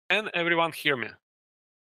Can everyone hear me?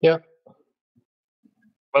 Yeah.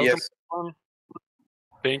 Welcome, Yes. everyone.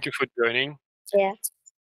 Thank you for joining. Yeah.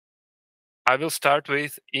 I will start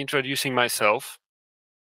with introducing myself.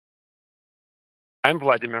 I'm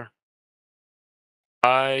Vladimir.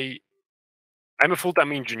 I'm a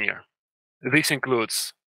full-time engineer. This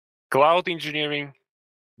includes cloud engineering,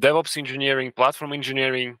 DevOps engineering, platform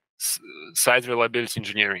engineering, site reliability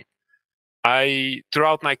engineering.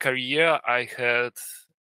 Throughout my career, I had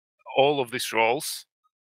all of these roles,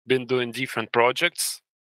 been doing different projects,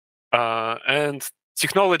 and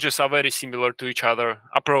technologies are very similar to each other.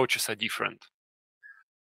 Approaches are different.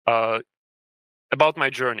 About my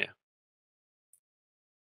journey.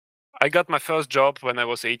 I got my first job when I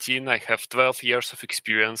was 18. I have 12 years of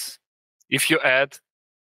experience. If you add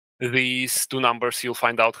these two numbers, you'll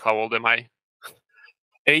find out how old am I.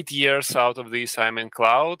 8 years out of this, I'm in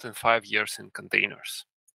cloud, and 5 years in containers.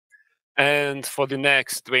 And for the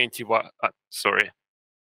next 21,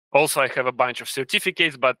 also I have a bunch of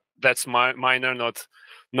certificates, but that's minor,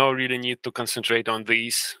 no really need to concentrate on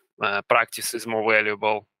these. Practice is more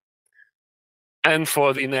valuable. And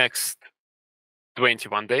for the next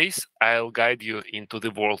 21 days, I'll guide you into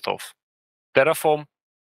the world of Terraform,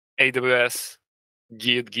 AWS,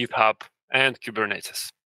 Git, GitHub, and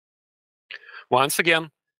Kubernetes. Once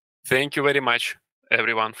again, thank you very much,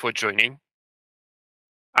 everyone, for joining.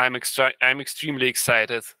 I'm extremely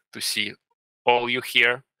excited to see all you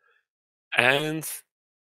here, and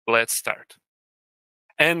let's start.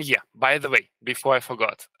 And yeah, by the way, before I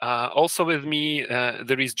forgot, also with me,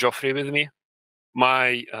 there is Geoffrey with me,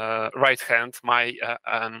 my right hand, my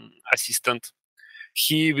assistant.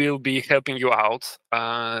 He will be helping you out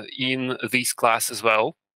in this class as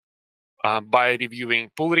well. By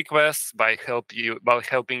reviewing pull requests, by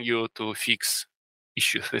helping you to fix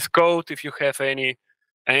issues with code if you have any,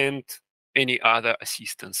 and any other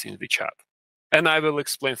assistance in the chat. And I will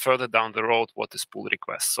explain further down the road what is pull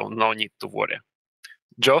request, so no need to worry.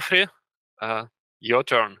 Geoffrey, your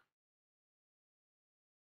turn.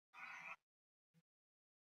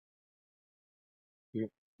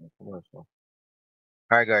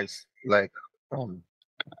 Hi guys. Like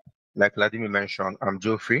Vladimir mentioned, I'm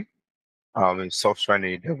Geoffrey. I'm a software and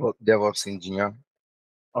a DevOps engineer.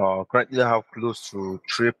 Currently, I have close to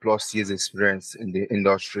 3+ years experience in the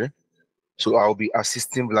industry. So I'll be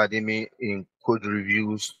assisting Vladimir in code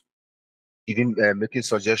reviews, even making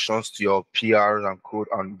suggestions to your PRs and code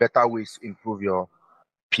and better ways to improve your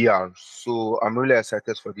PRs. So I'm really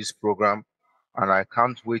excited for this program, and I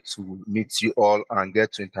can't wait to meet you all and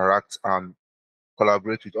get to interact and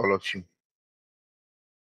collaborate with all of you.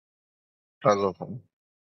 That's all for me.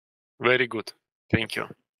 Very good. Thank you.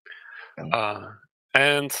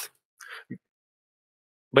 And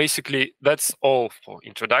basically, that's all for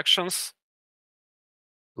introductions.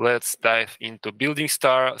 Let's dive into building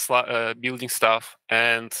stuff.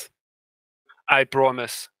 And I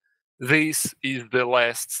promise this is the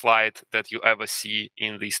last slide that you ever see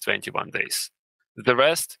in these 21 days. The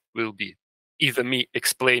rest will be either me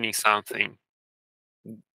explaining something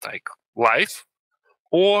like live,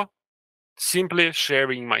 or simply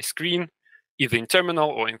sharing my screen, either in terminal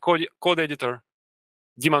or in code editor,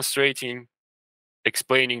 demonstrating,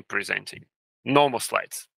 explaining, presenting. No more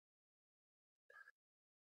slides.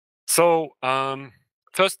 So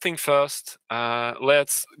first thing first,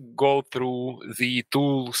 let's go through the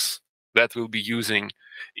tools that we'll be using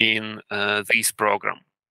in this program.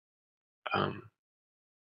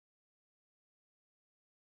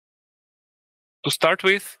 To start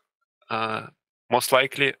with, most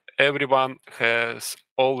likely everyone has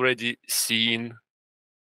already seen.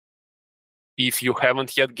 If you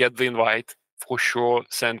haven't yet get the invite, for sure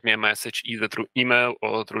send me a message either through email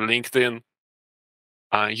or through LinkedIn.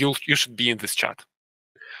 You should be in this chat.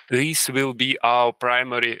 This will be our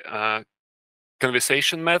primary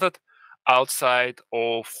conversation method outside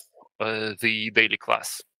of the daily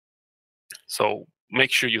class. So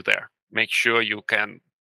make sure you're there. Make sure you can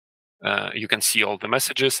see all the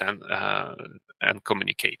messages and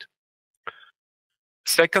communicate.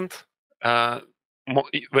 Second,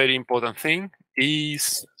 very important thing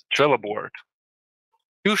is Trello board.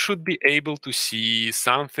 You should be able to see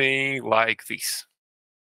something like this.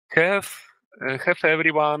 Have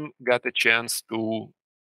everyone got a chance to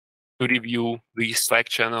review the Slack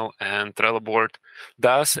channel and Trello board?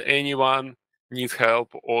 Does anyone need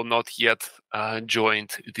help or not yet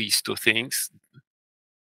joined these two things?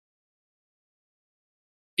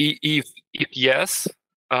 If yes,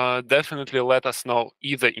 definitely let us know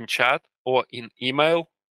either in chat or in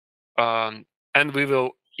email, and we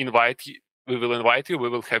will invite you. We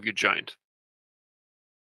will have you joined.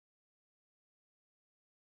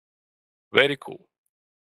 Very cool.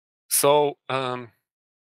 So the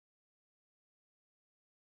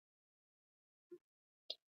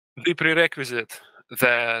prerequisite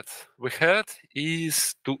that we had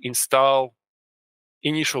is to install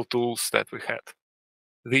initial tools that we had.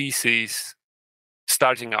 This is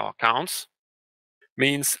starting our accounts,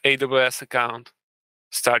 means AWS account,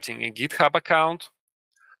 starting a GitHub account,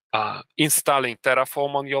 installing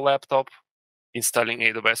Terraform on your laptop, installing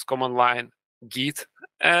AWS command line, Git,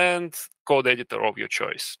 and code editor of your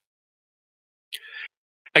choice.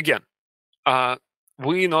 Again,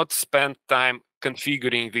 we not spend time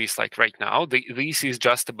configuring this like right now. This is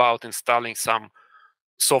just about installing some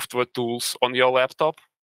software tools on your laptop.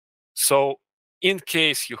 So in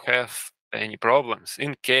case you have any problems,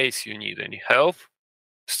 in case you need any help,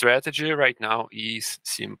 strategy right now is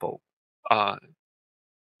simple.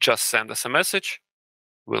 Just send us a message.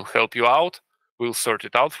 We'll help you out. We'll sort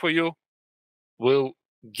it out for you. We'll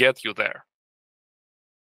get you there.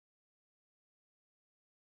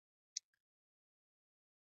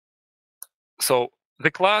 So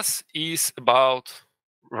the class is about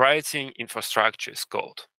writing infrastructure as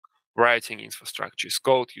code. Writing infrastructure as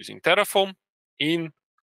code using Terraform in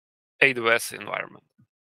AWS environment.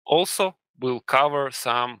 Also, we'll cover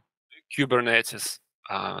some Kubernetes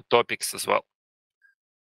topics as well.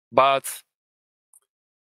 But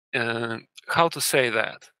how to say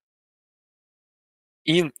that?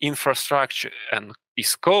 In infrastructure and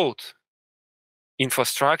is code,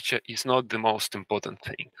 infrastructure is not the most important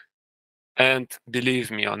thing. And believe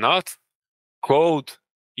me or not, code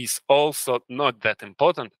is also not that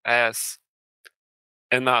important as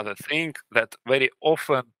another thing that very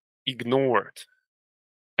often ignored.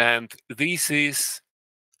 And this is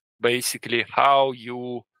basically how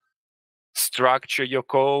you structure your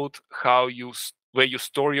code, where you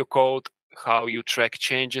store your code, how you track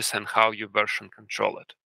changes, and how you version control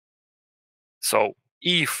it. So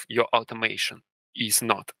if your automation is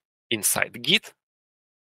not inside Git,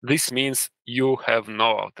 this means you have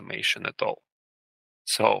no automation at all.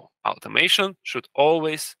 So automation should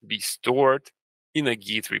always be stored in a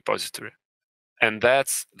Git repository. And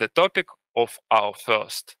that's the topic of our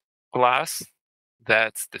first class.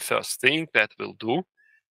 That's the first thing that we'll do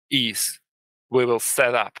is we will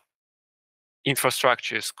set up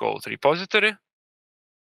infrastructure as code repository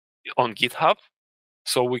on GitHub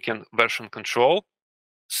so we can version control,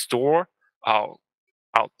 store our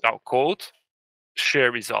code,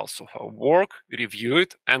 share results of our work, review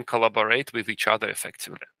it, and collaborate with each other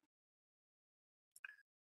effectively.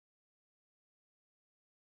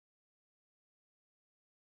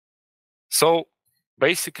 So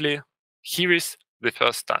basically, here is the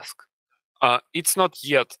first task. It's not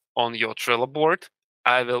yet on your Trello board.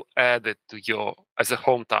 I will add it to your as a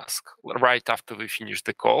home task right after we finish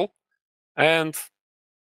the call. And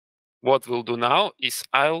what we'll do now is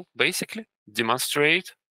I'll basically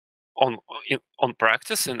demonstrate on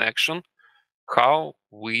practice in action how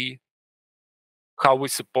we're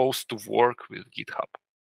supposed to work with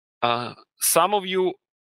GitHub. Some of you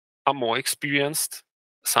are more experienced.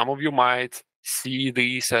 Some of you might see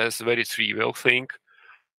this as a very trivial thing.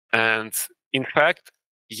 And in fact,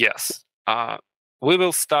 yes, we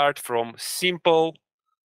will start from simple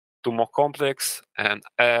to more complex and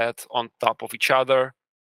add on top of each other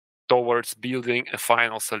towards building a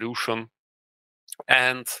final solution.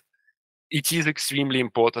 And it is extremely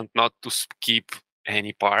important not to skip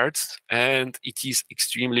any parts. And it is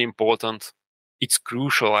extremely important, it's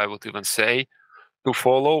crucial, I would even say, to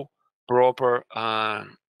follow proper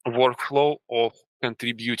workflow of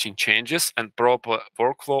contributing changes and proper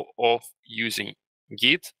workflow of using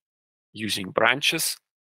Git, using branches,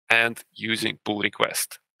 and using pull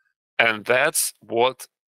request. And that's what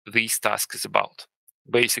this task is about.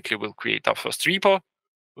 Basically, we'll create our first repo,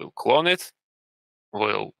 we'll clone it,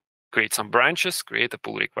 we'll create some branches, create a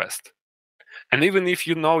pull request. And even if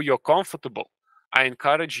you know you're comfortable, I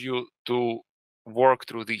encourage you to work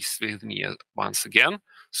through this with me once again.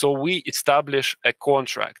 So we establish a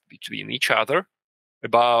contract between each other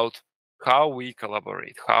about how we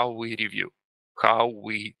collaborate, how we review, how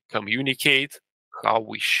we communicate, how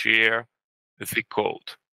we share the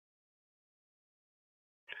code.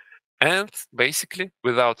 And basically,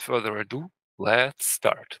 without further ado, let's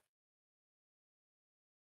start.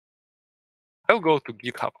 I'll go to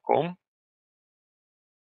github.com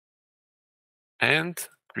and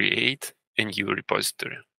create a new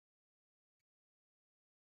repository.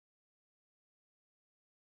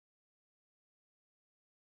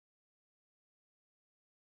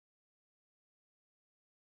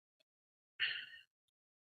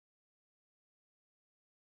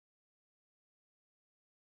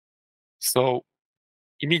 So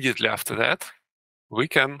immediately after that, we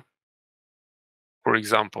can, for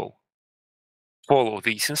example, follow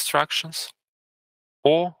these instructions,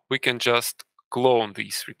 or we can just clone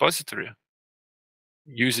this repository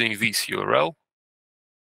using this URL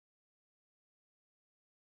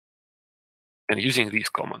and using this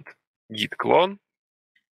command, git clone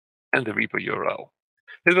and the repo URL.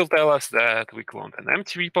 It will tell us that we cloned an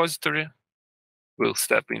empty repository. We'll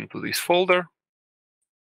step into this folder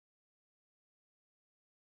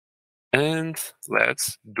and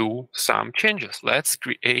let's do some changes. Let's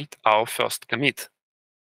create our first commit.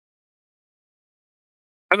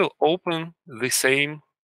 I will open the same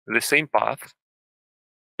path.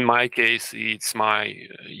 In my case, it's my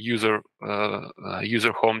user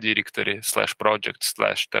home directory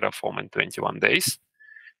 /project /Terraform in 21 days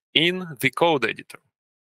in the code editor.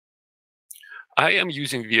 I am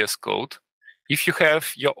using VS Code. If you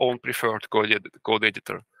have your own preferred code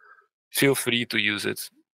editor, feel free to use it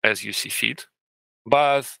as you see fit.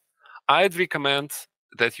 But I'd recommend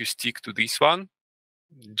that you stick to this one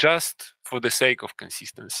just for the sake of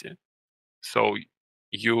consistency. So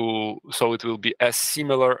it will be as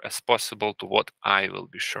similar as possible to what I will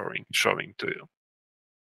be showing to you.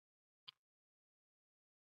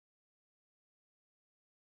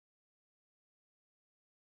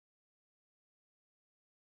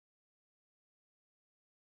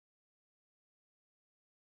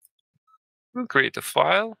 We'll create a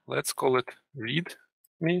file. Let's call it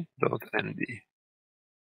readme.md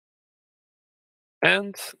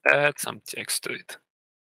and add some text to it.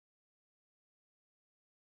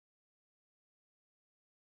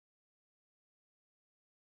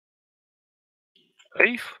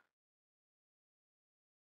 Save.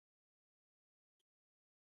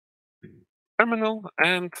 Terminal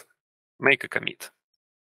and make a commit.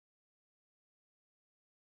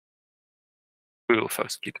 We will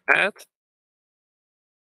first git add.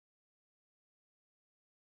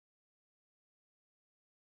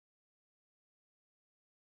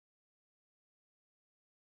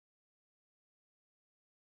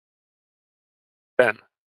 Then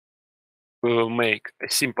we will make a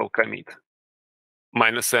simple commit.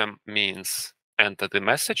 -m means enter the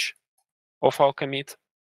message of our commit.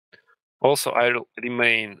 Also, I will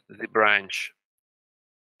rename the branch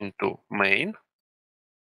into main,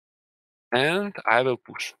 and I will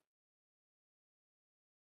push.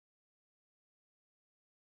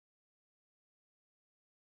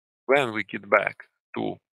 When we get back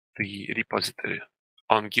to the repository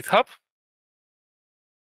on GitHub,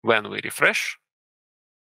 when we refresh,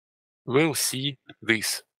 we'll see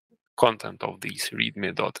this content of this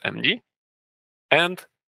readme.md and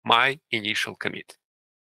my initial commit.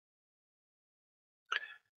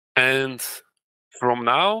 And from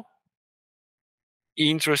now,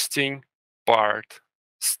 interesting part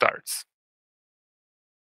starts.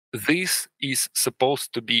 This is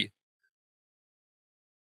supposed to be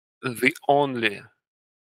the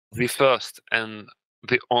first and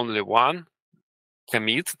the only one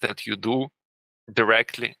commit that you do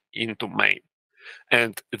directly into main.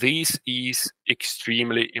 And this is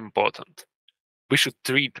extremely important. We should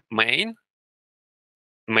treat main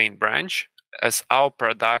branch as our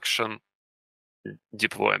production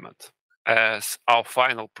deployment, as our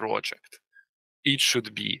final project. It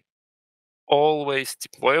should be always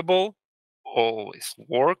deployable, always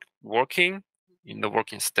working in the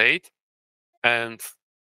working state, and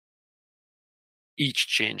each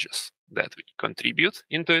changes that we contribute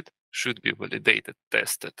into it should be validated,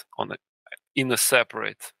 tested in a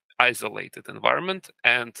separate, isolated environment,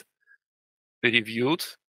 and reviewed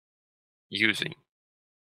using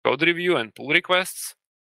code review and pull requests,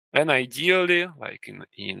 and ideally, like in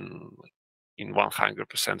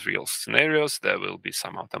 100% real scenarios, there will be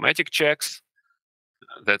some automatic checks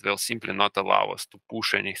that will simply not allow us to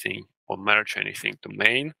push anything or merge anything to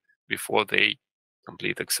main before they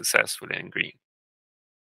complete it successfully and green.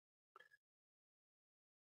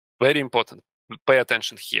 Very important, pay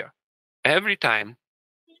attention here. Every time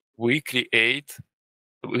we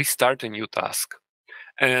start a new task,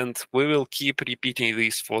 and we will keep repeating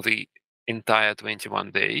this for the entire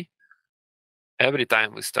 21 day. Every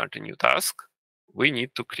time we start a new task, we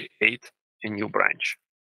need to create a new branch.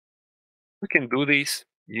 We can do this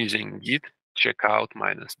using git checkout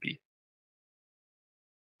 -b.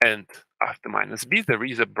 And after -b, there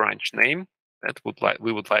is a branch name that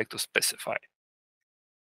we would like to specify.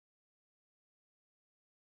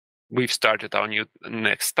 We've started our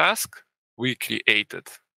next task. We created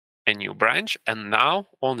a new branch, and now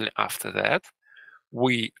only after that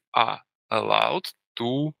we are allowed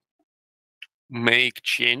to make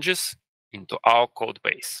changes into our code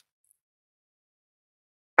base.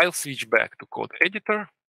 I'll switch back to code editor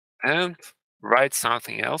and write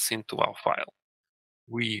something else into our file.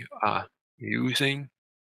 We are using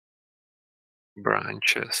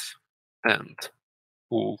branches and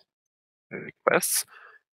pull requests.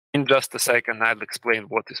 In just a second, I'll explain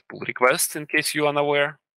what is pull requests in case you're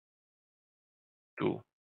unaware. To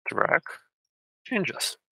track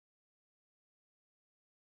changes.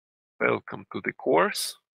 Welcome to the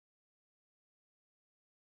course.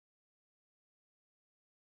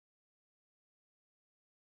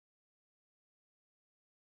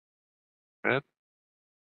 That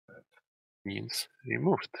means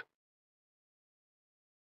removed.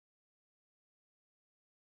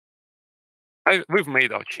 We've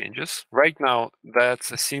made our changes. Right now,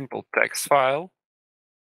 that's a simple text file.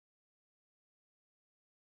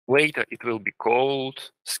 Later, it will be code,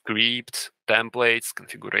 scripts, templates,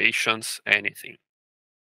 configurations, anything.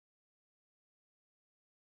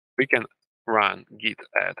 We can run git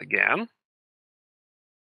add again.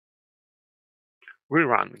 We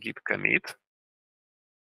run git commit.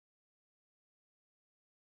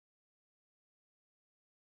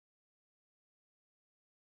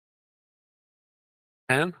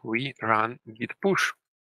 And we run git push.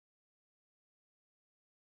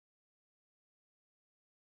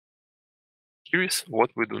 Here is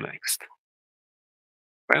what we do next.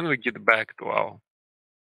 When we get back to our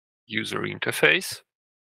user interface,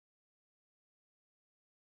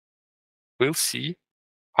 we'll see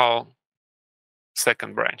our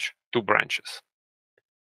second branch, 2 branches.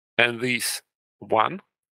 And this one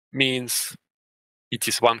means it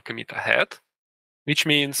is 1 commit ahead, which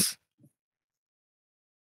means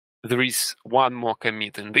there is 1 more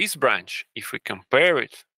commit in this branch if we compare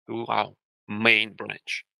it to our main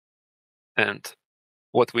branch. And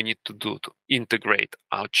what we need to do to integrate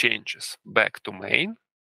our changes back to main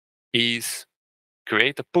is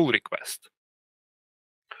create a pull request.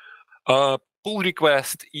 Pull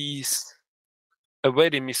request is a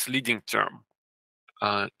very misleading term.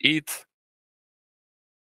 It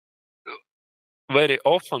very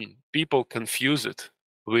often people confuse it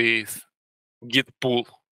with git pull,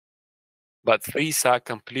 but these are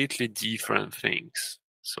completely different things.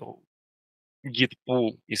 So git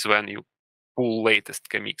pull is when you pull latest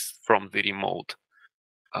commits from the remote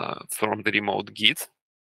git,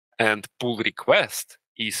 and pull request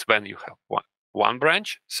is when you have one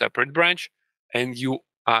branch, separate branch, and you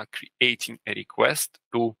are creating a request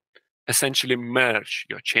to essentially merge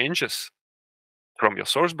your changes from your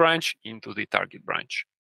source branch into the target branch.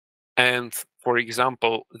 And for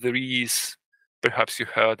example, there is, perhaps you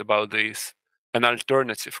heard about this, an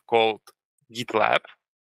alternative called GitLab.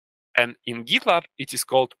 And in GitLab, it is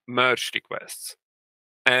called merge requests.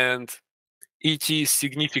 And it is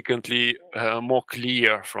significantly more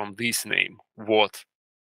clear from this name what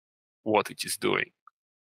it is doing.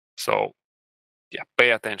 So yeah,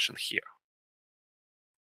 pay attention here.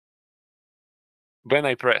 When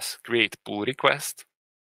I press create pull request,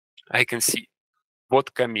 I can see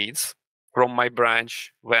what commits from my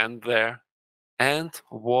branch went there and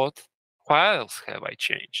what files have I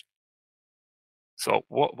changed. So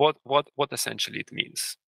what essentially it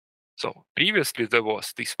means. So previously there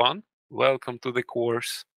was this one, welcome to the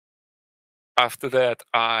course. After that,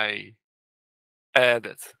 I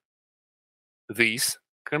added this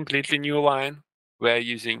completely new line. We're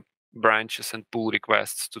using branches and pull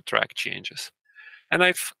requests to track changes. And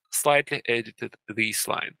I've slightly edited this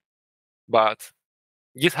line. But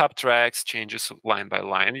GitHub tracks changes line by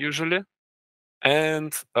line usually.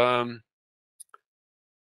 And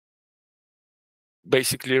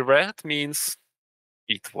basically red means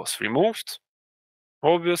it was removed,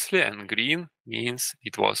 obviously, and green means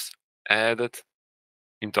it was added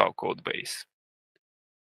into our code base.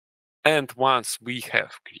 And once we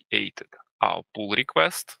have created our pull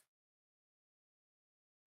request,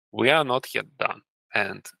 we are not yet done.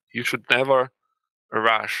 And you should never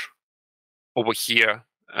rush over here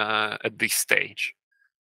at this stage.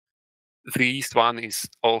 This one is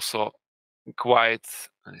also quite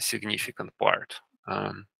a significant part.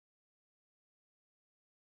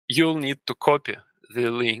 You'll need to copy the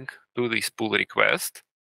link to this pull request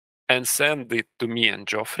and send it to me and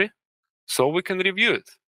Geoffrey so we can review it,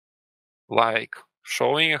 like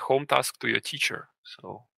showing a home task to your teacher.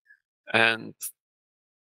 So, and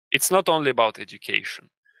it's not only about education.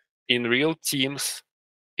 In real teams,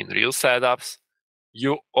 in real setups,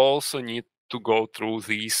 you also need to go through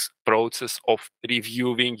this process of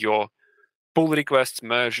reviewing your pull requests,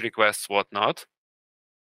 merge requests, whatnot.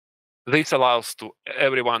 This allows to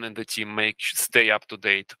everyone in the team stay up to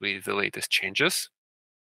date with the latest changes,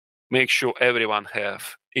 make sure everyone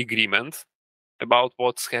have agreement about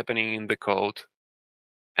what's happening in the code,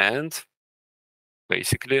 and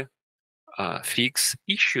basically fix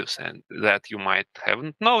issues and that you might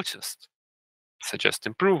haven't noticed, suggest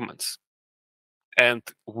improvements. And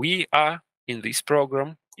we are in this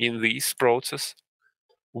program, in this process,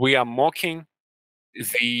 we are mocking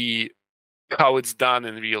how it's done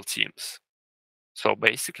in real teams. So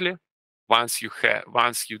basically, once you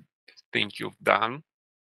think you've done,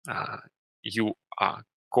 you are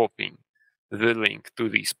copying the link to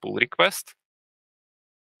this pull request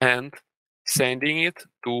and sending it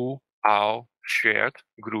to our shared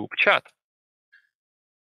group chat.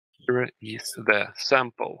 Here is the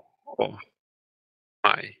sample of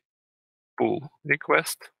my pull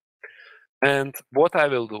request. And what I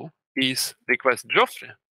will do is request Geoffrey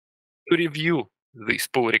to review this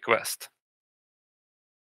pull request.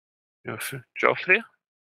 Geoffrey,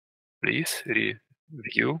 please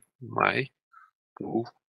review my pull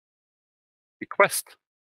request.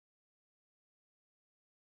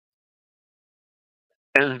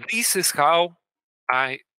 And this is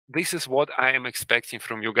what I am expecting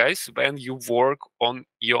from you guys when you work on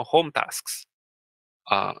your home tasks.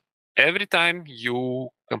 Every time you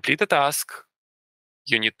complete a task,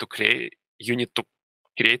 you need to create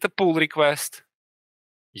a pull request.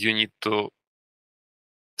 You need to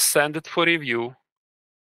send it for review.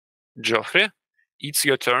 Geoffrey, it's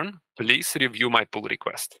your turn. Please review my pull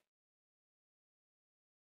request.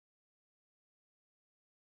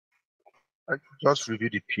 I just review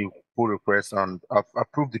the pull request and I've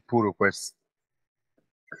approved the pull request.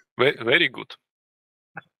 Very good.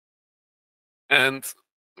 And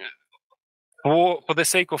for the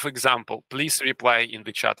sake of example, please reply in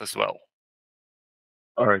the chat as well.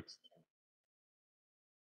 All right.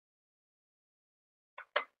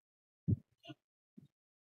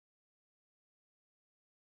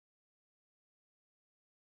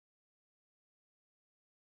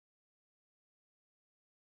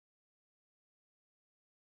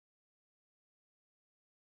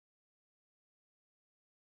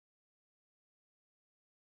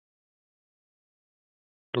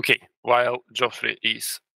 Okay, while Geoffrey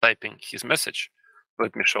is typing his message,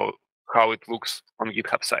 let me show how it looks on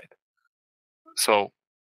GitHub side. So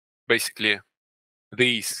basically,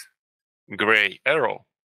 this gray arrow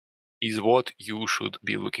is what you should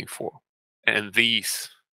be looking for. And these,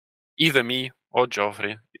 either me or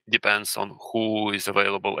Geoffrey, depends on who is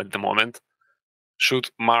available at the moment, should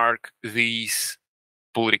mark these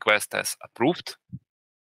pull requests as approved.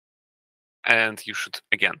 And you should,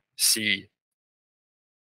 again, see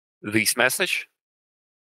this message,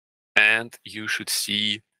 and you should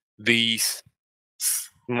see these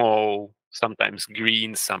small, sometimes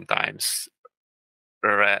green, sometimes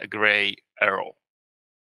gray arrow.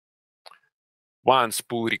 Once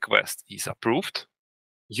pull request is approved,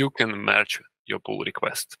 you can merge your pull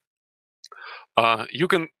request. You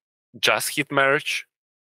can just hit merge.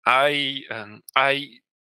 I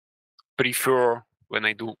prefer, when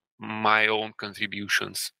I do my own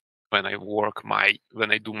contributions, when I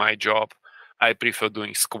do my job, I prefer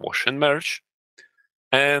doing squash and merge.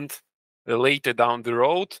 And later down the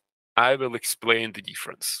road, I will explain the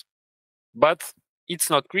difference. But it's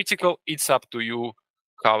not critical. It's up to you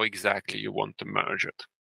how exactly you want to merge it.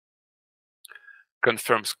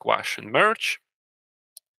 Confirm squash and merge.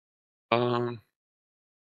 And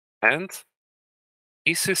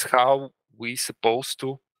this is how we're supposed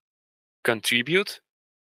to contribute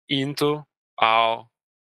into our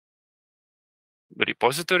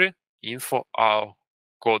repository, info our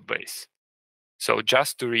code base. So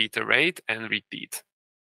just to reiterate and repeat.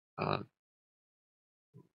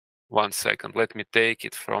 1 second, let me take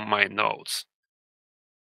it from my notes.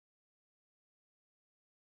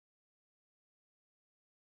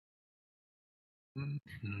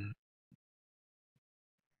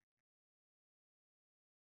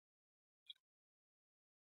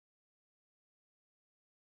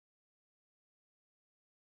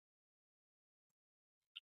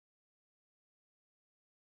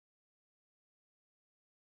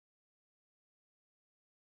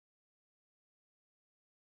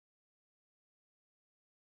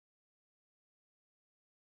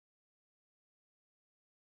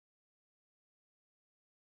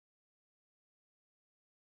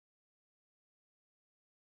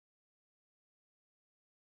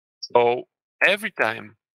 So every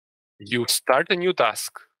time you start a new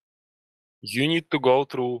task, you need to go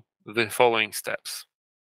through the following steps.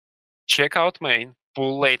 Check out main,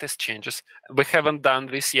 pull latest changes. We haven't done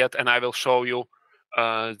this yet, and I will show you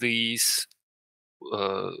these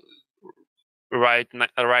right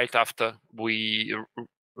after we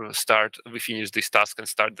finish this task and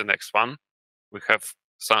start the next one. We have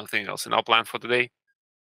something else in our plan for today.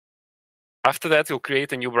 After that, you'll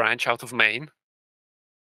create a new branch out of main.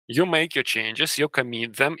 You make your changes, you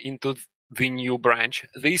commit them into the new branch.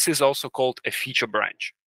 This is also called a feature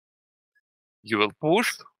branch. You will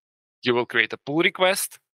push, you will create a pull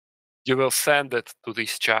request, you will send it to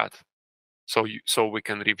this chat so we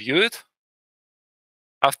can review it.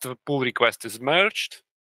 After pull request is merged,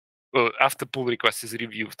 after pull request is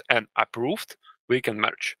reviewed and approved, we can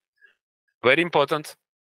merge. Very important,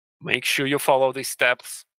 make sure you follow these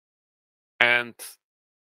steps and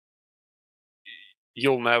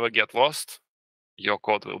you'll never get lost. Your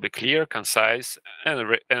code will be clear, concise,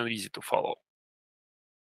 and easy to follow.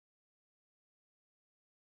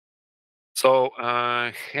 So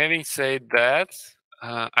having said that,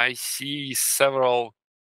 I see several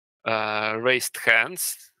raised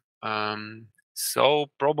hands. So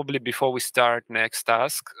probably before we start next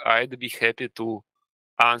task, I'd be happy to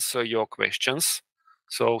answer your questions.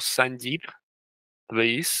 So Sandeep,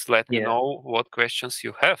 please let me know what questions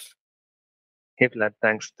you have. Hey Vlad,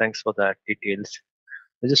 thanks for that details.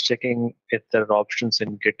 I'm just checking if there are options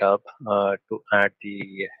in GitHub to add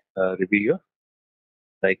the reviewer,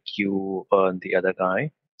 like you and the other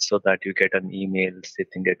guy, so that you get an email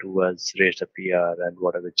stating that who has raised a PR and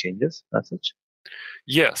what are the changes as such.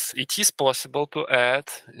 Yes, it is possible to add.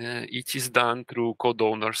 It is done through code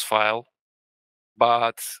owners file,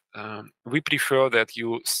 but we prefer that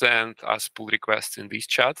you send us pull requests in this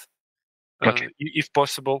chat, if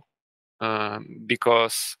possible,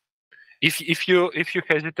 because if you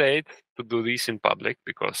hesitate to do this in public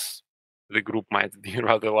because the group might be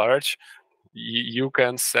rather large, you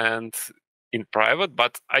can send in private.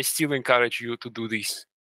 But I still encourage you to do this,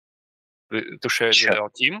 to share it with our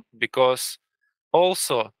team, because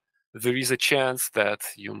also there is a chance that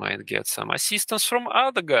you might get some assistance from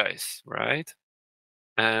other guys, right?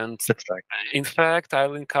 And that's right. In fact,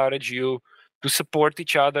 I'll encourage you to support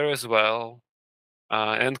each other as well.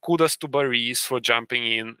 And kudos to Boris for jumping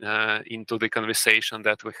in into the conversation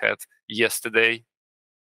that we had yesterday.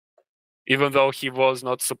 Even though he was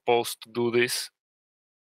not supposed to do this,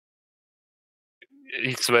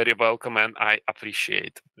 it's very welcome and I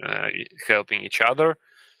appreciate helping each other.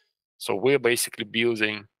 So we're basically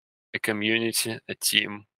building a community, a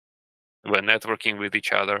team. We're networking with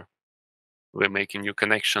each other. We're making new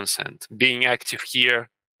connections, and being active here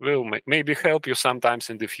will maybe help you sometimes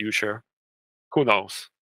in the future. Who knows?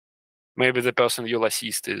 Maybe the person you'll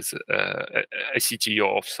assist is a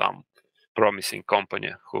CTO of some promising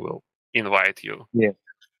company who will invite you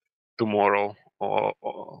tomorrow or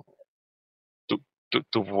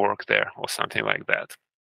to work there or something like that.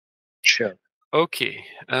 Sure. Okay.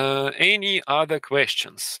 Any other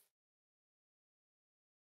questions?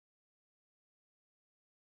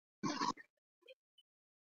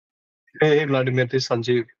 Hey, Vladimir, this is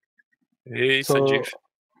Sanjeev. Hey, Sanjeev.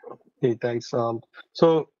 Hey, thanks.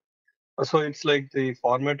 So it's like the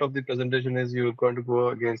format of the presentation is you're going to go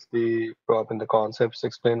against the prop in the concepts,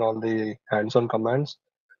 explain all the hands-on commands.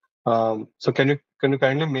 So can you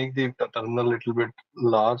kindly make the terminal a little bit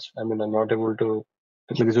large? I mean, I'm not able to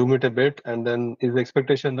like zoom it a bit. And then is the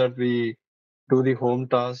expectation that we do the home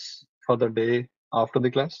tasks for the day after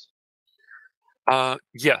the class?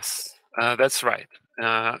 Yes, that's right.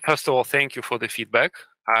 First of all, thank you for the feedback.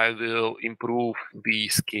 I will improve the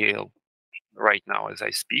scale right now as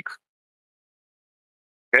I speak.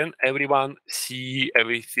 Can everyone see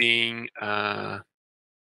everything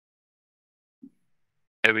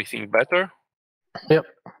better? Yep.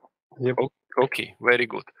 Okay, very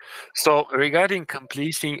good. So regarding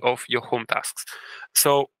completing of your home tasks,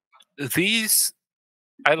 so these,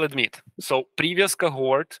 I'll admit, so previous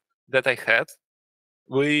cohort that I had,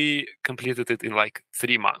 we completed it in like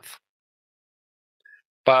 3 months.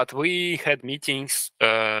 But we had meetings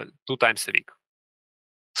 2 times a week.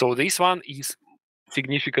 So this one is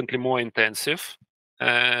significantly more intensive.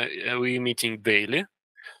 We're meeting daily.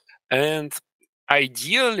 And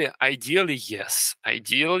ideally, yes.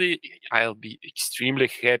 Ideally, I'll be extremely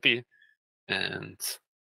happy and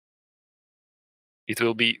it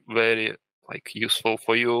will be very useful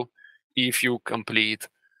for you if you complete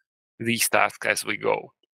these tasks as we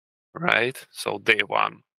go, right? So day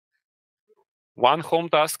one home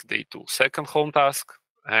task, day 2, second home task,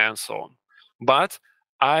 and so on. But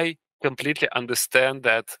I completely understand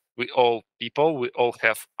that we all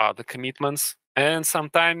have other commitments, and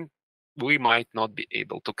sometimes we might not be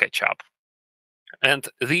able to catch up. And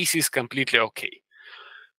this is completely okay.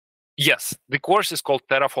 Yes, the course is called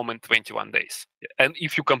Terraform in 21 days. And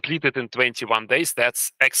if you complete it in 21 days,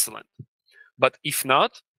 that's excellent. But if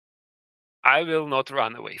not, I will not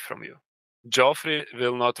run away from you. Geoffrey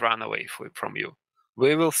will not run away from you.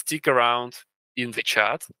 We will stick around in the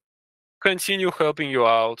chat continue helping you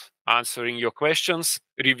out, answering your questions,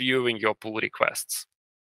 reviewing your pull requests.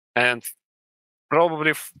 And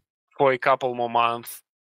probably for a couple more months,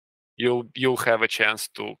 you'll have a chance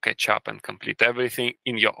to catch up and complete everything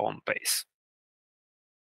in your own pace.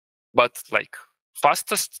 But like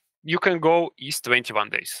fastest you can go is 21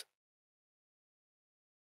 days.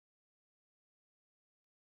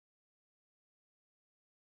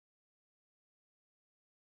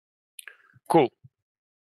 Cool.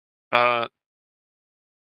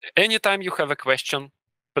 Anytime you have a question,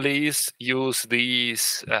 please use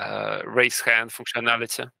this raise hand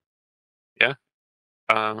functionality. Yeah.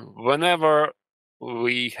 Whenever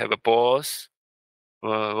we have a pause,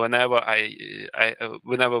 whenever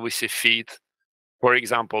whenever we see feed, for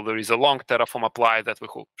example, there is a long Terraform apply that we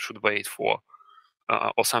should wait for,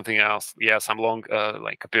 or something else. Yeah, some long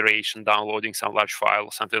like operation downloading some large file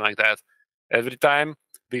or something like that. Every time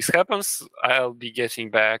this happens, I'll be getting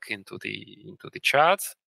back into the chat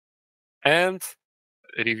and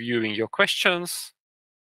reviewing your questions,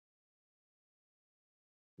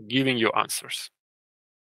 giving you answers.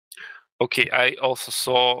 Okay, I also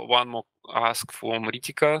saw one more ask from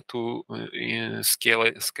Ritika to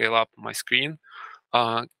scale up my screen.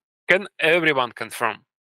 Can everyone confirm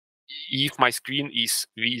if my screen is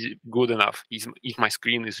good enough, if my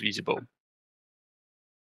screen is visible?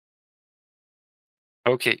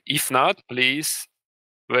 Okay, if not, please,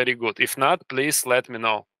 very good. If not, please let me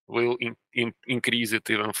know. We'll increase it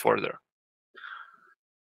even further.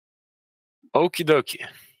 Okie dokie.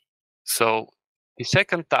 So the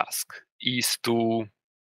second task is to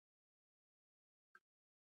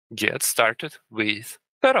get started with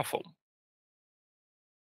Terraform.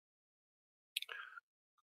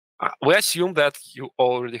 We assume that you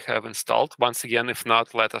already have installed. Once again, if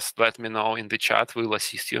not, let me know in the chat. We'll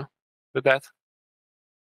assist you with that.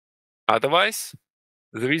 Otherwise,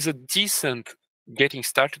 there is a decent getting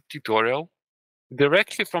started tutorial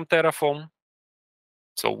directly from Terraform.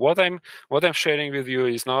 So what I'm sharing with you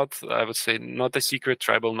is not, I would say, not a secret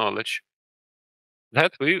tribal knowledge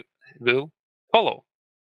that we will follow.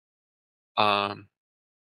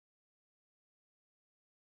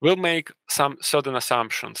 We'll make some certain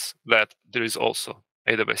assumptions that there is also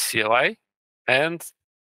AWS CLI and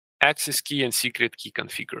access key and secret key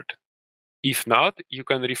configured. If not, you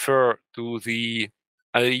can refer to the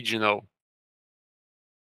original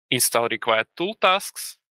install required tool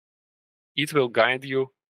tasks. It will guide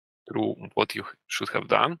you through what you should have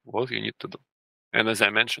done, what you need to do. And as I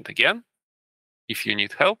mentioned again, if you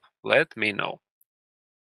need help, let me know.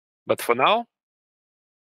 But for now,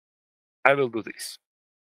 I will do this.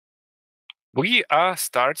 We are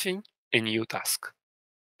starting a new task.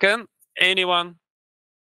 Can anybody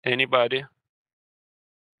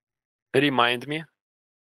remind me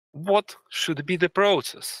what should be the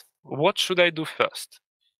process? What should I do first?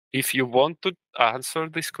 If you want to answer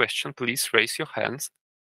this question, please raise your hands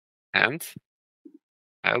and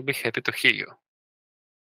I'll be happy to hear you.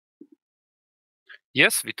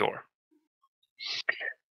 Yes, Vitor.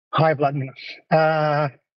 Hi, Vladimir.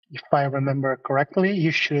 If I remember correctly,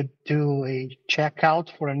 you should do a checkout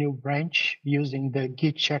for a new branch using the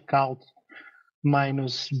git checkout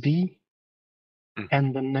 -b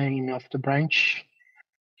and the name of the branch.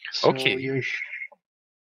 So Okay.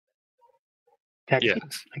 That's yes.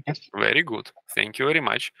 it, I guess. Very good. Thank you very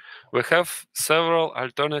much. We have several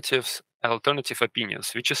alternative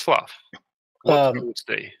opinions. Vyacheslav, what you would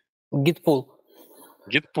say? Git pull.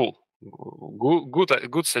 Git pull.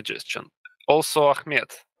 Good suggestion. Also,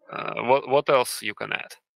 Ahmed, what else you can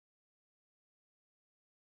add?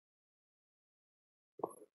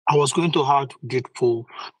 I was going to add git pull.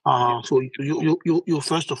 So you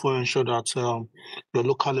first of all ensure that your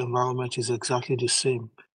local environment is exactly the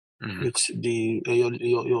same with the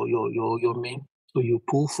your main. So you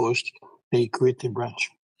pull first, then you create the branch.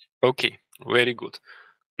 Okay, very good.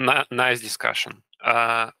 Nice discussion.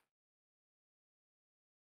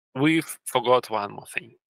 We've forgot one more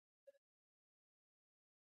thing.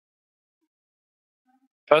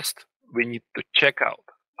 First, we need to check out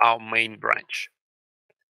our main branch.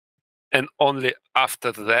 And only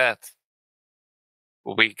after that,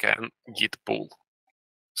 we can git pull.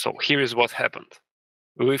 So here is what happened.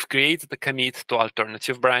 We've created a commit to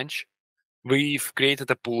alternative branch. We've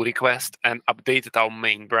created a pull request and updated our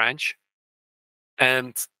main branch.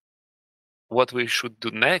 And what we should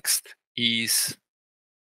do next is,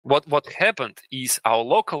 what happened is our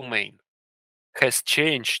local main has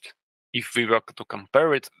changed if we were to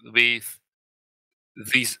compare it with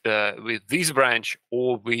this branch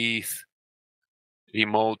or with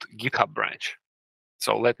remote GitHub branch.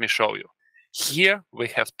 So let me show you. Here we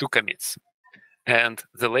have two commits. And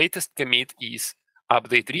the latest commit is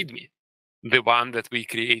update readme, the one that we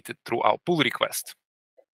created through our pull request.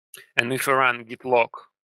 And if we run git log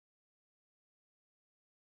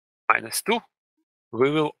 -2, we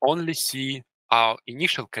will only see our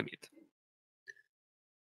initial commit.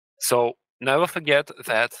 So never forget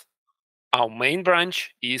that our main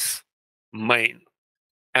branch is main,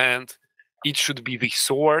 and it should be the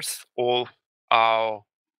source of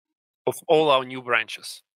all our new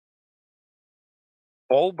branches.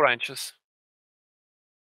 All branches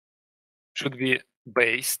should be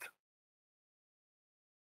based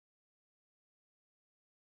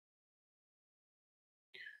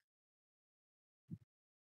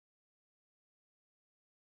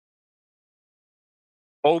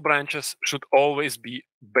all branches should always be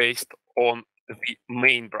based on the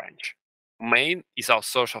main branch. Main is our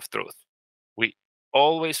source of truth. We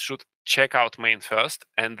always should check out main first,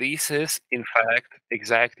 and this is in fact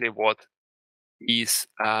exactly what is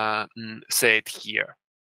said here.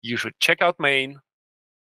 You should check out main,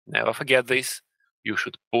 never forget this. You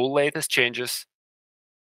should pull latest changes.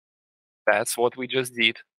 That's what we just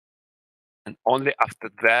did. And only after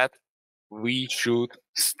that, we should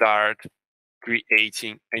start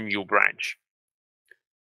creating a new branch.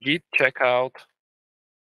 Git checkout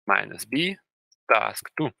 -b task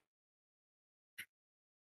 2.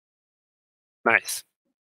 Nice.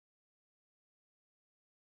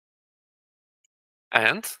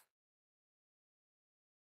 And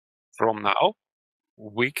from now,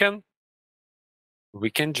 we can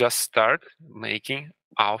just start making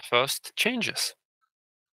our first changes.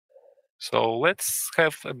 So let's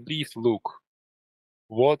have a brief look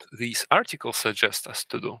what this article suggests us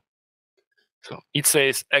to do. So it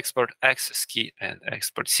says export access key and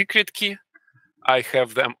export secret key. I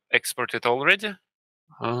have them exported already.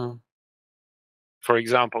 For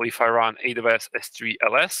example, if I run AWS S3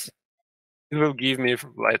 ls, it will give me,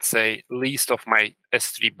 let's say, list of my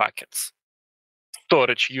S3 buckets,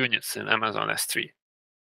 storage units in Amazon S3.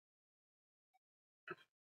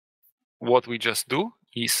 What we just do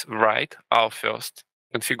is write our first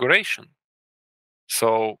configuration.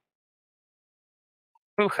 So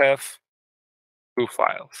we'll have two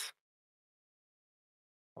files,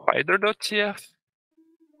 provider.tf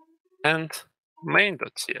and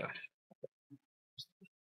main.tf.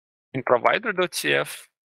 In provider.tf,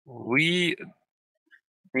 we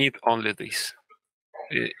need only this.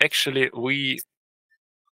 Actually, we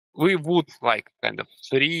would like kind of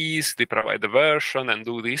freeze the provider version and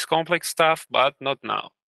do this complex stuff, but not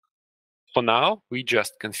now. For now, we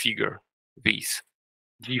just configure this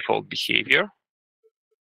default behavior.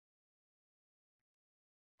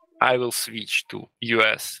 I will switch to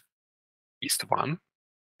US East 1.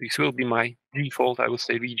 This will be my default, I would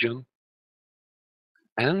say, region.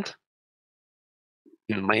 And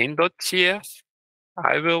in main.tf,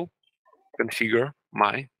 I will configure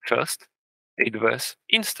my first AWS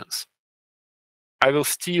instance. I will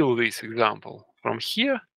steal this example from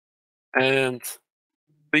here, and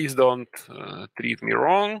please don't treat me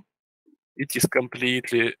wrong. It is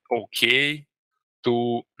completely okay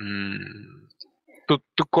to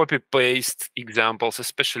copy paste examples,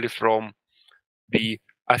 especially from the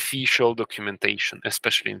official documentation,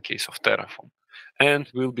 especially in case of Terraform. And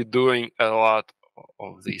we'll be doing a lot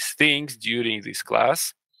of these things during this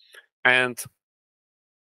class. And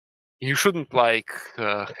you shouldn't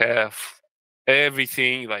have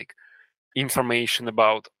everything like information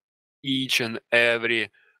about each and every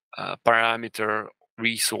parameter,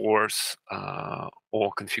 resource,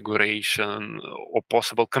 or configuration, or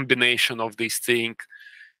possible combination of these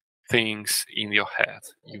things in your head.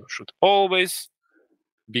 You should always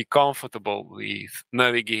be comfortable with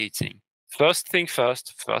navigating. First thing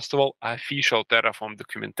first of all, official Terraform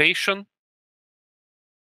documentation.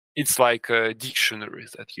 It's like a dictionary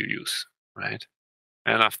that you use, right?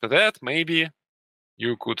 And after that, maybe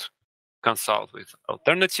you could consult with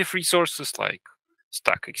alternative resources like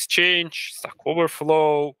Stack Exchange, Stack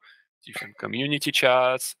Overflow, different community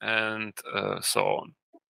chats, and so on.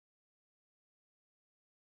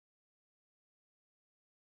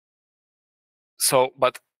 So,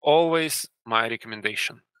 but always my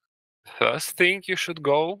recommendation. First thing you should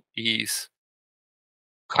go is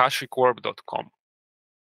hashicorp.com.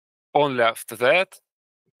 Only after that,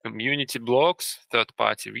 community blogs,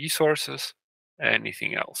 third-party resources,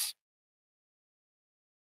 anything else.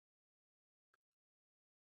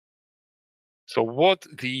 So what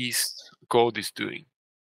this code is doing,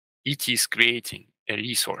 it is creating a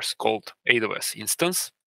resource called AWS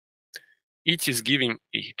instance. It is giving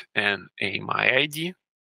it an AMI ID.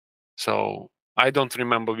 So I don't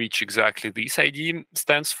remember which exactly this ID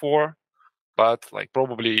stands for, but like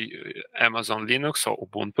probably Amazon Linux or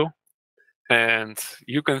Ubuntu. And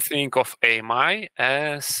you can think of AMI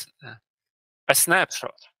as a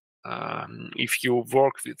snapshot. If you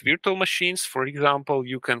work with virtual machines, for example,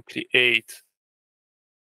 you can create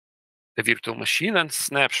a virtual machine and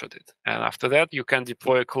snapshot it. And after that, you can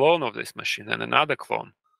deploy a clone of this machine and another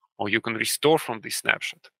clone, or you can restore from this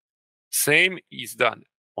snapshot. Same is done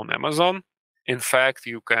on Amazon. In fact,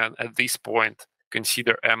 you can, at this point,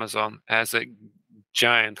 consider Amazon as a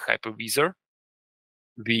giant hypervisor,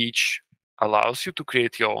 which allows you to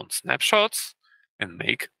create your own snapshots and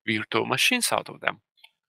make virtual machines out of them.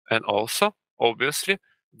 And also, obviously,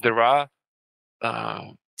 there are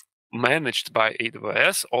managed by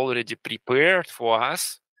AWS, already prepared for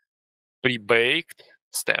us, pre-baked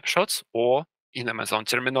snapshots, or in Amazon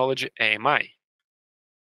terminology, AMI.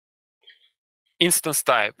 Instance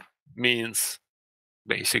type means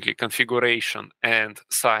basically configuration and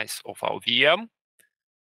size of our VM.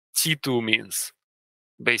 T2 means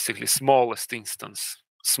basically smallest instance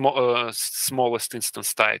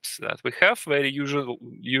types that we have, very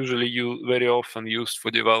very often used for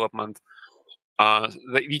development,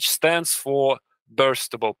 which stands for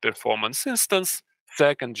burstable performance instance,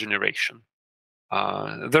 second generation.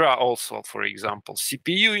 There are also, for example,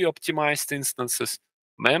 CPU optimized instances,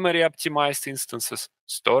 memory optimized instances,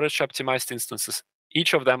 storage optimized instances.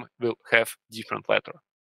 Each of them will have different letter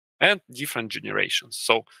and different generations.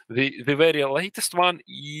 So the very latest one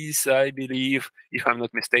is, I believe, if I'm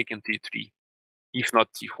not mistaken, T3, if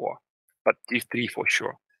not T4, but T3 for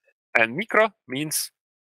sure. And micro means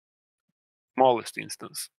smallest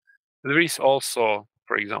instance. There is also,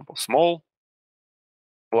 for example, small,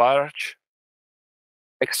 large,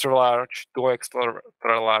 extra large, 2 extra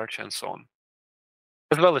large, and so on,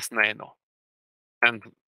 as well as nano. And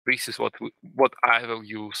this is what I will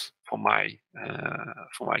use for my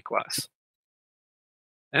class.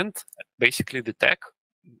 And basically the tag,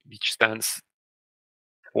 which stands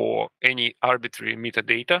for any arbitrary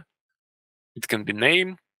metadata. It can be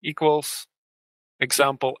name equals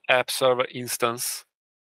example app server instance.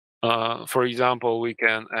 For example, we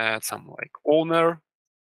can add some like owner,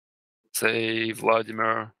 say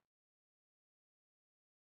Vladimir.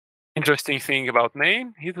 Interesting thing about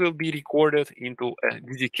name, it will be recorded into a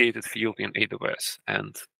dedicated field in AWS,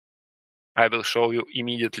 and I will show you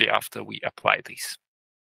immediately after we apply this.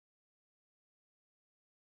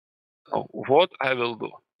 So what I will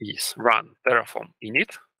do is run Terraform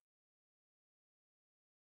init.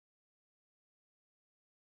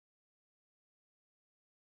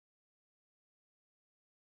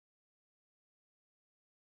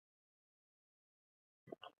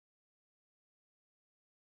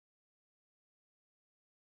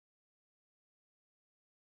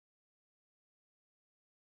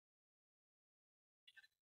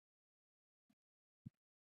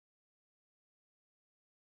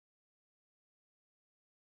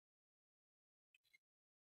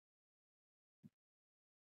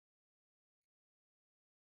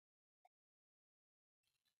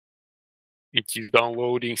 It is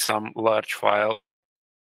downloading some large file.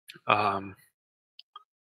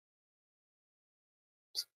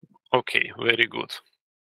 Okay, very good.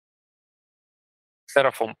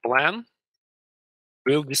 Terraform plan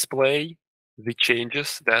will display the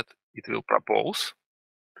changes that it will propose,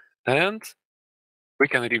 and we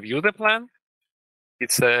can review the plan.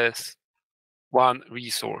 It says one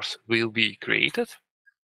resource will be created,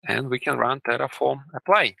 and we can run Terraform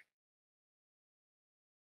apply.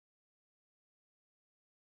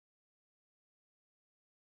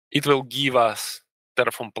 It will give us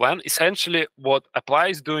Terraform plan. Essentially, what apply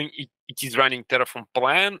is doing, it is running Terraform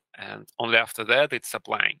plan, and only after that it's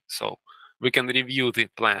applying. So we can review the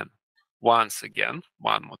plan once again,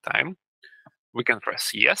 one more time. We can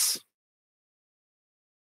press yes,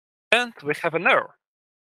 and we have an error.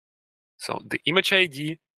 So the image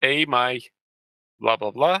ID, AMI, blah,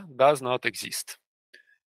 blah, blah, does not exist.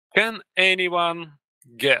 Can anyone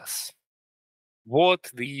guess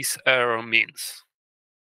what this error means?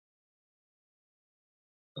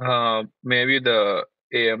 Maybe the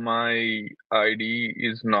AMI ID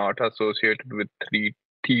is not associated with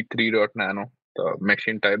T3.nano, the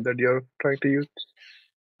machine type that you're trying to use.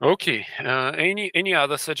 Okay. Any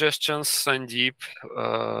other suggestions, Sandeep?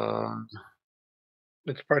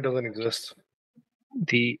 It probably doesn't exist.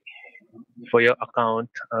 For your account,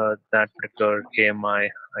 that particular AMI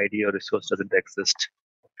ID or resource doesn't exist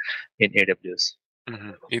in AWS.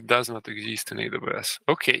 Mm-hmm. It does not exist in AWS.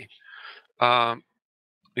 Okay.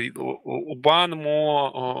 One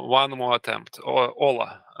more attempt.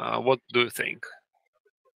 Ola, what do you think?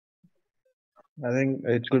 I think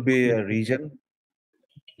it could be a region.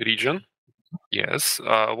 Region? Yes.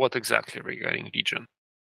 What exactly regarding region?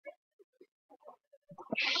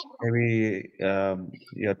 Maybe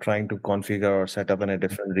you're trying to configure or set up in a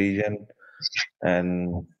different region,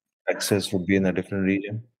 and access would be in a different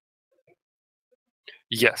region.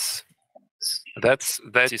 Yes, that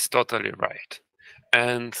is totally right.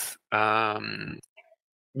 And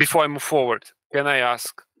before I move forward, can I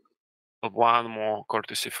ask one more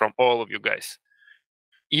courtesy from all of you guys?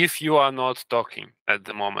 If you are not talking at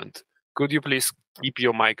the moment, could you please keep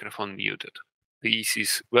your microphone muted? This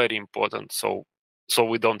is very important, so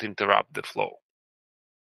we don't interrupt the flow.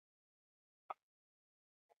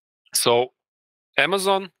 So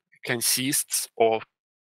Amazon consists of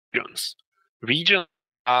regions. Regions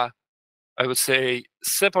are, I would say,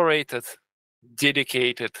 separated,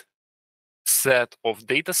 dedicated set of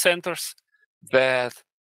data centers that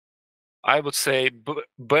I would say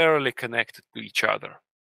barely connected to each other.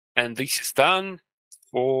 And this is done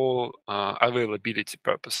for availability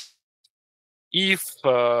purpose. If,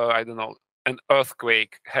 I don't know, an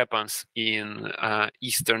earthquake happens in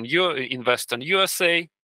in Western USA,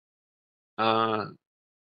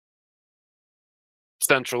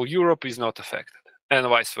 Central Europe is not affected, and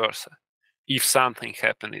vice versa. If something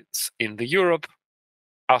happens in the Europe,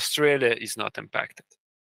 Australia is not impacted.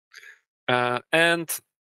 And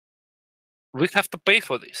we have to pay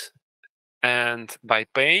for this. And by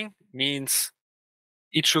paying means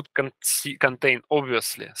it should contain,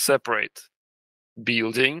 obviously, separate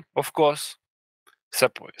building, of course,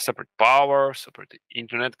 separate power, separate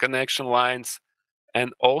internet connection lines,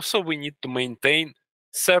 and also we need to maintain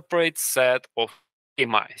separate set of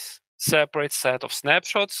AMIs, separate set of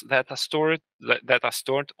snapshots that are stored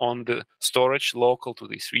on the storage local to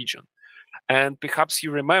this region. And perhaps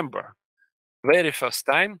you remember, very first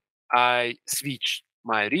time I switched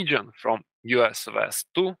my region from US West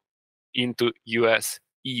 2 into US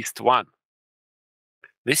East 1.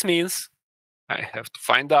 This means I have to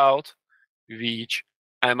find out which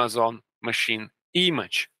Amazon machine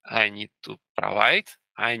image I need to provide,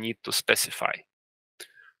 I need to specify.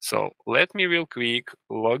 So let me real quick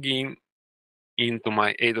log in into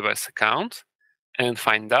my AWS account and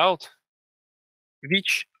find out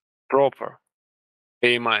which proper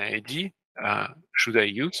AMI ID should I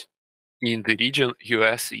use in the region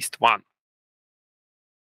US East 1.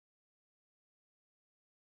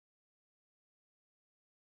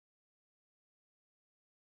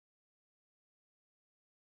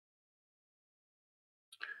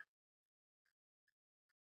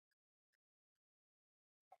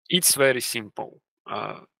 It's very simple.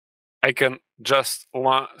 I can just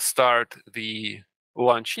start the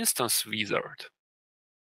launch instance wizard.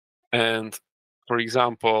 And for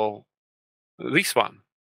example, this one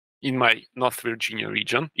in my North Virginia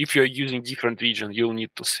region, if you're using different region, you'll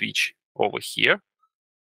need to switch over here.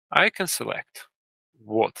 I can select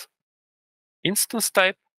what instance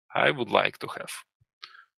type I would like to have.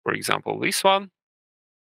 For example, this one.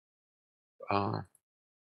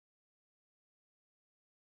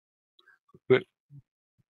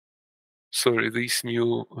 Sorry, this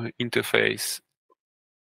new interface.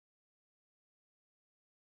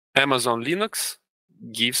 Amazon Linux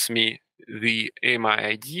gives me the AMI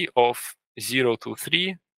ID of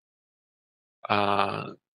 023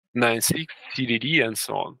 96 CDD and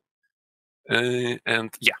so on.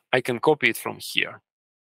 And yeah, I can copy it from here.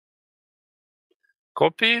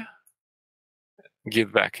 Copy,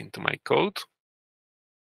 get back into my code,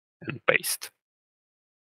 and paste.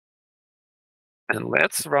 And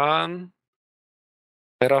let's run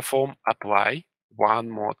Terraform apply one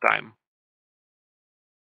more time.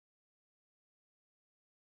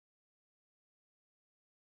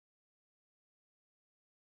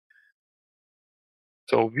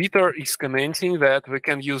 So Vitor is commenting that we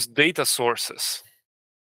can use data sources,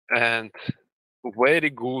 and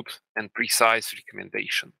very good and precise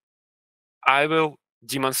recommendation. I will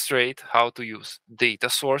demonstrate how to use data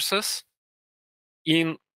sources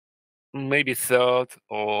in maybe third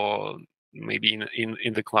or maybe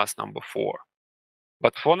in the class number 4.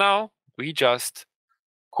 But for now, we just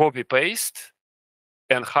copy paste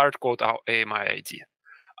and hard code our AMI ID.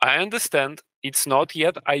 I understand it's not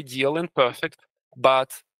yet ideal and perfect,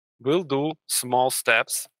 but we'll do small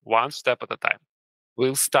steps, one step at a time.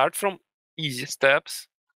 We'll start from easy steps,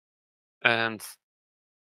 and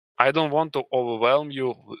I don't want to overwhelm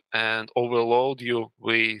you and overload you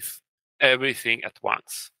with everything at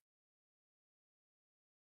once.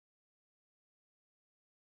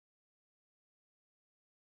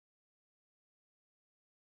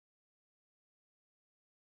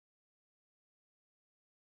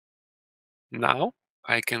 Now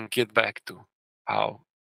I can get back to our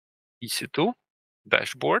EC2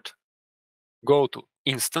 dashboard go to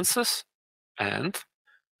instances, and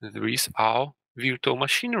there is our virtual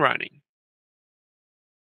machine running.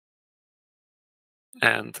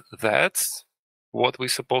 And that's what we're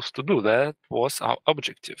supposed to do. That was our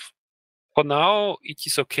objective. For now, it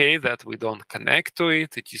is okay that we don't connect to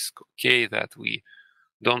it. It is okay that we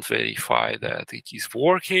don't verify that it is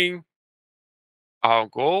working. Our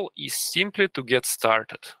goal is simply to get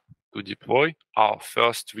started, to deploy our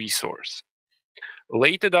first resource.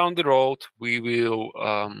 Later down the road, we will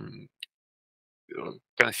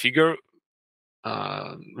configure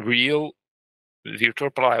real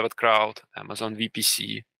virtual private cloud, Amazon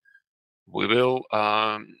VPC. We will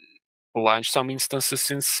launch some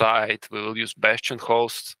instances inside. We will use bastion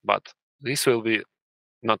hosts, but this will be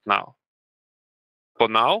not now. For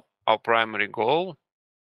now, our primary goal,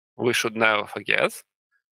 we should never forget,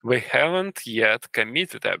 we haven't yet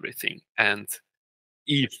committed everything. And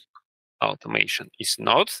if automation is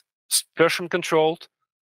not version controlled,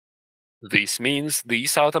 this means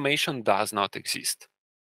this automation does not exist.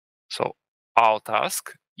 So our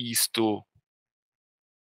task is to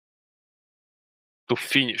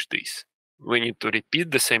finish this. We need to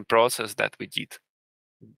repeat the same process that we did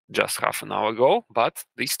just half an hour ago, but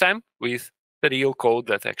this time with the real code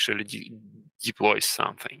that actually deploys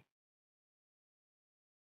something.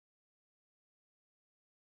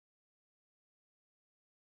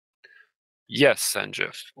 Yes,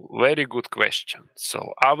 Sanjeev, very good question.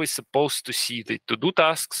 So are we supposed to see the to-do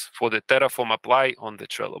tasks for the Terraform apply on the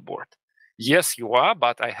Trello board? Yes, you are,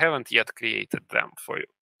 but I haven't yet created them for you.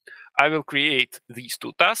 I will create these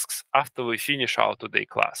 2 tasks after we finish our today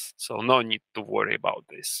class, so no need to worry about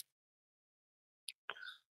this.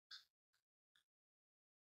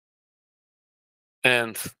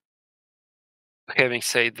 And having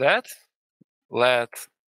said that, let's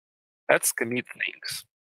commit things.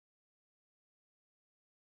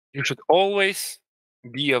 You should always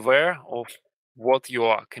be aware of what you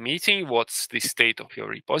are committing, what's the state of your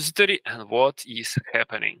repository, and what is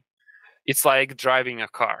happening. It's like driving a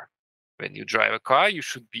car. When you drive a car, you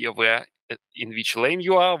should be aware in which lane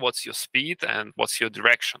you are, what's your speed, and what's your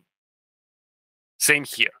direction. Same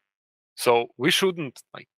here. So we shouldn't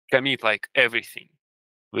commit everything.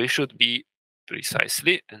 We should be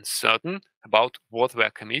precisely and certain about what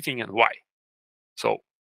we're committing and why. So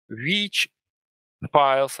which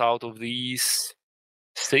files out of these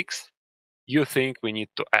 6 you think we need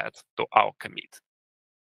to add to our commit?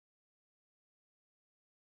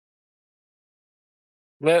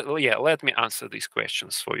 Let me answer these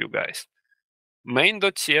questions for you guys.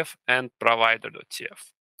 Main.tf and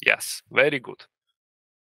provider.tf. Yes, very good.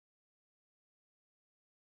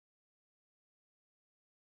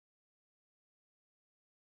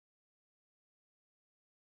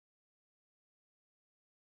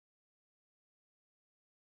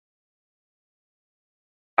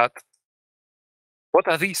 But what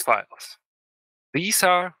are these files? These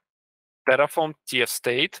are Terraform TF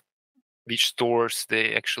state, which stores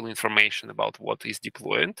the actual information about what is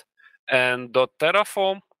deployed, and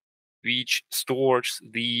 .terraform, which stores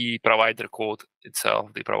the provider code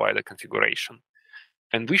itself, the provider configuration.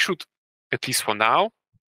 And we should, at least for now,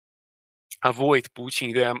 avoid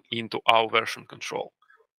putting them into our version control.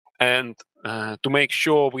 And to make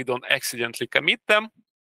sure we don't accidentally commit them,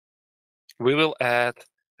 we will add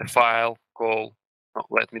a file called,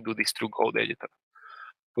 let me do this through code editor.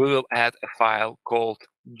 We will add a file called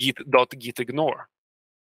git.gitignore.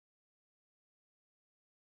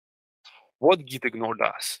 What gitignore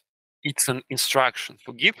does? It's an instruction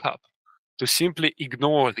for GitHub to simply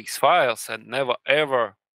ignore these files and never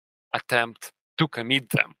ever attempt to commit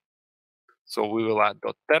them. So we will add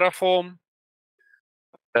 .terraform,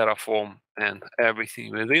 Terraform and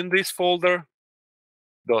everything within this folder,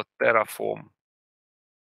 .terraform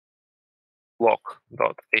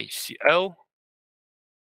block.hcl,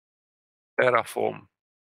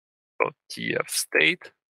 terraform.tf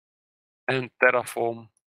state, and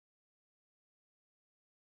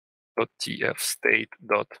terraform.tf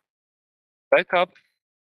state.backup.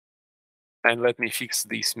 And let me fix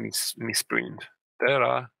this misprint.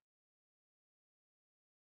 Terraform.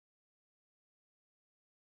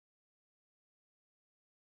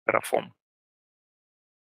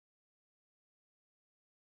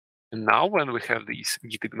 And now when we have this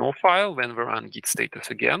gitignore file, when we run git status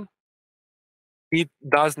again, it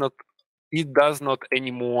does not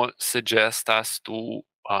anymore suggest us to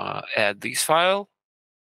add this file.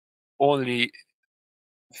 Only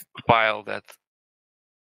file that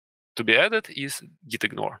to be added is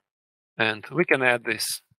gitignore. And we can add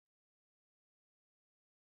this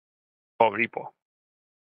our repo.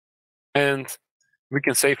 And we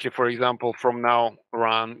can safely, for example, from now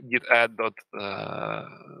run git add dot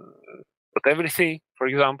everything, for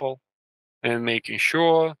example, and making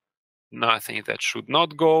sure nothing that should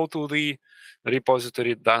not go to the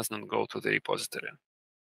repository does not go to the repository.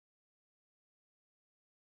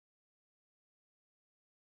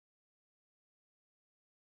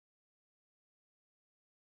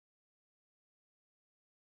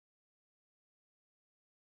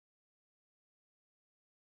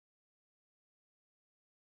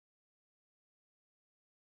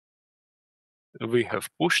 We have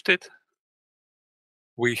pushed it.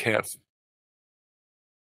 We have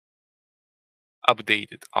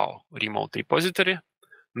updated our remote repository.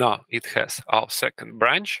 Now it has our second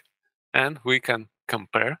branch, and we can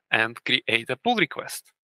compare and create a pull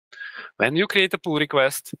request. When you create a pull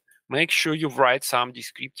request, make sure you write some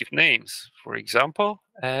descriptive names. For example,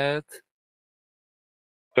 add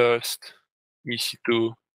first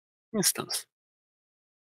EC2 instance.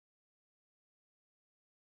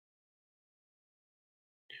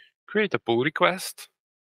 Create a pull request.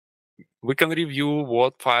 We can review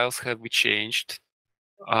what files have we changed.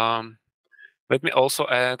 Let me also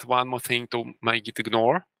add one more thing to my git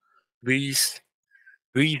ignore. These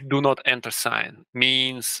do not enter sign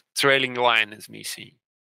means trailing line is missing.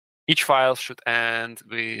 Each file should end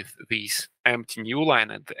with this empty new line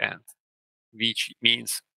at the end, which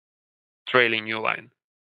means trailing new line.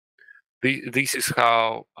 This is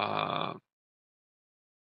how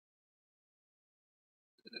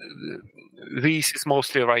this is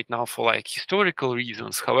mostly right now for like historical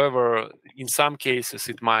reasons. However, in some cases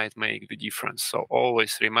it might make the difference. So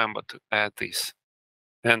always remember to add this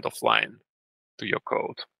end of line to your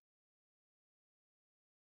code.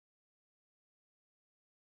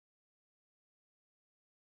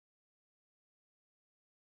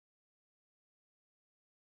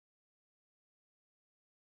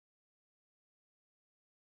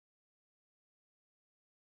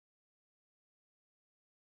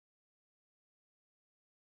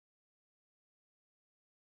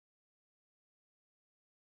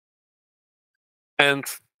 And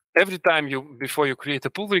every time before you create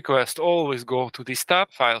a pull request, always go to the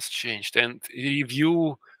tab files changed and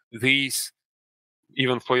review these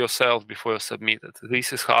even for yourself before you submit it.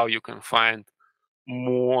 This is how you can find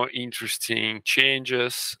more interesting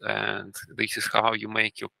changes, and this is how you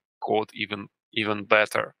make your code even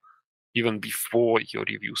better, even before your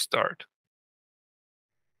review start.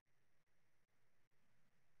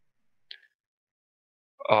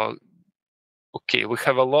 Okay, we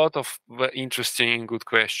have a lot of interesting, good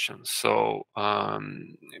questions. So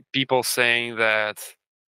people saying that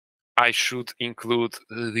I should include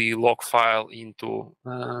the log file into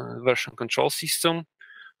version control system.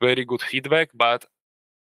 Very good feedback, but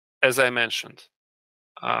as I mentioned,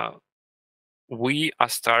 we are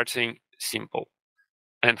starting simple.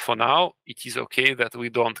 And for now, it is okay that we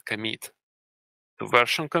don't commit to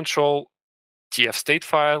version control, TF state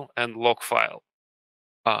file, and log file.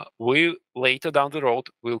 We later down the road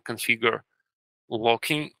will configure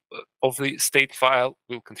locking of the state file,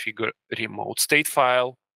 we'll configure remote state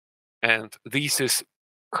file, and this is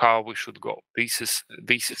how we should go. This is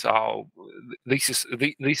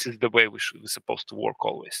the way we're supposed to work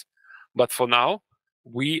always. But for now,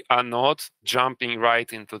 we are not jumping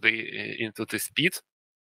right into the speed.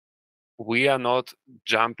 We are not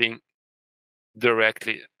jumping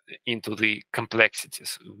directly into the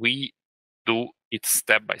complexities. We do it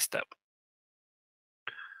step by step.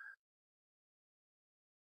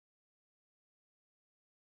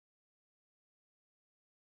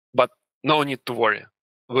 But no need to worry.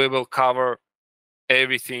 We will cover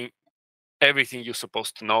everything you're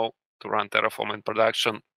supposed to know to run Terraform in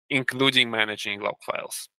production, including managing log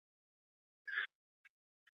files.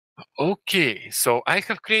 Okay, so I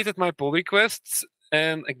have created my pull requests,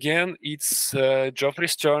 and again, it's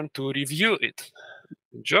Geoffrey's turn to review it.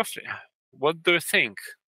 Geoffrey, what do you think?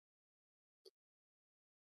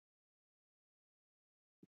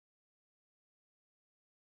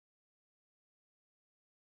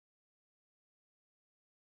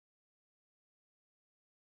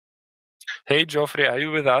 Hey, Geoffrey, are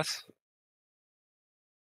you with us?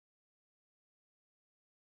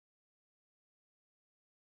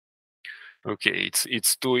 Okay,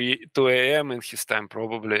 it's 2 a.m. in his time.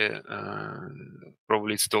 Probably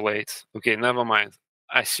it's too late. Okay, never mind.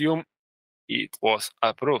 Assume it was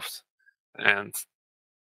approved, and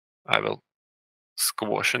I will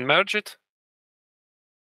squash and merge it.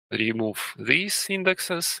 Remove these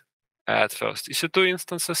indexes. Add first EC2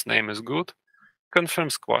 instances. Name is good. Confirm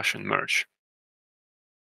squash and merge.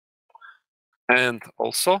 And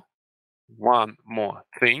also, one more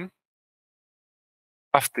thing.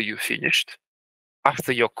 After you finished,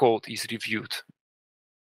 after your code is reviewed.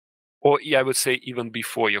 Or I would say even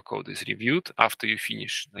before your code is reviewed, after you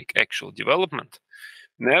finish like actual development,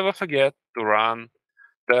 never forget to run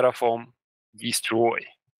Terraform destroy,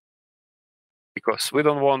 because we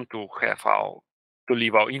don't want to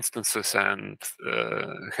leave our instances and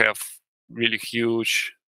have really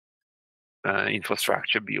huge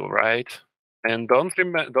infrastructure bill, right? And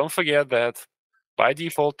don't forget that by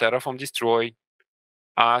default, Terraform destroy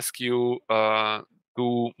asks you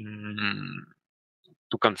to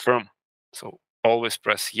confirm. So always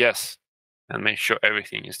press yes and make sure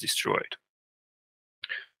everything is destroyed.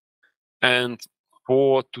 And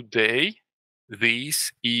for today,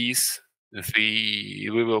 this is we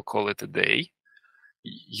will call it a day.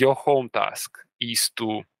 Your home task is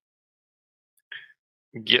to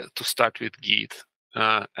start with Git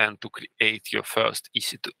and to create your first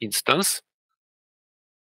EC2 instance.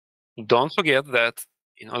 Don't forget that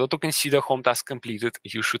in order to consider home task completed,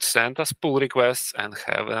 you should send us pull requests and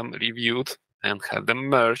have them reviewed and have them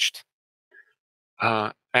merged.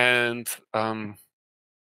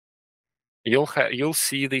 You'll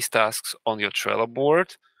see these tasks on your Trello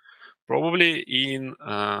board probably in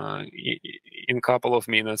a couple of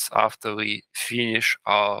minutes after we finish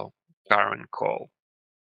our current call.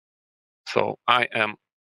 So I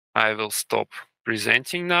will stop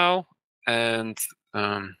presenting now, and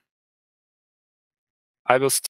I will